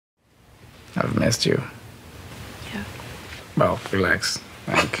I've missed you. Yeah. Well, relax.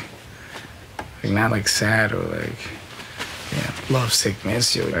 Like not like sad or like, yeah, lovesick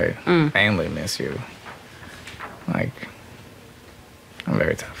miss you. Like, mainly miss you. Like, I'm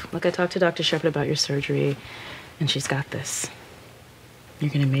very tough. Look, I talked to Dr. Shepard about your surgery, and she's got this.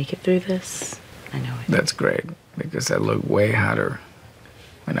 You're gonna make it through this. I know it. That's great, because I look way hotter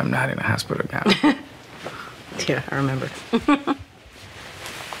when I'm not in a hospital gown. Yeah, I remember.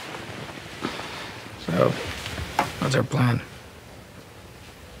 So, what's our plan?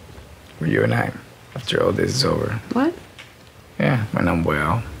 For you and I, after all this is over. What? Yeah, when I'm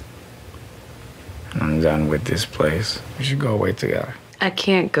well, and I'm done with this place, we should go away together. I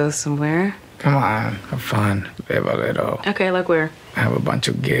can't go somewhere. Come on, have fun, live a little. Okay, like where? I have a bunch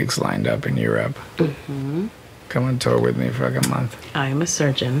of gigs lined up in Europe. Come on tour with me for like a month. I am a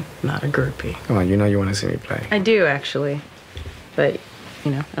surgeon, not a groupie. Come on, you know you want to see me play. I do, actually. But, you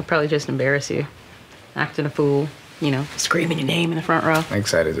know, I'd probably just embarrass you. Acting a fool, you know, screaming your name in the front row. I'm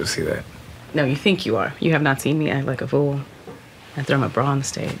excited to see that. No, you think you are. You have not seen me act like a fool. I throw my bra on the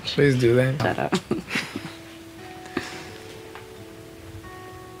stage. Please do that. Shut up.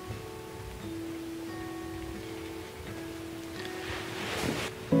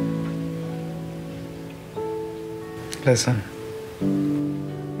 Listen,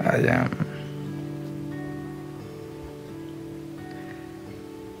 I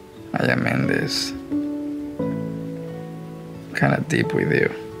am in this kind of deep with you.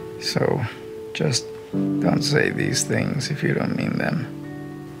 So just don't say these things if you don't mean them,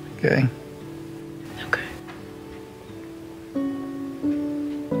 okay?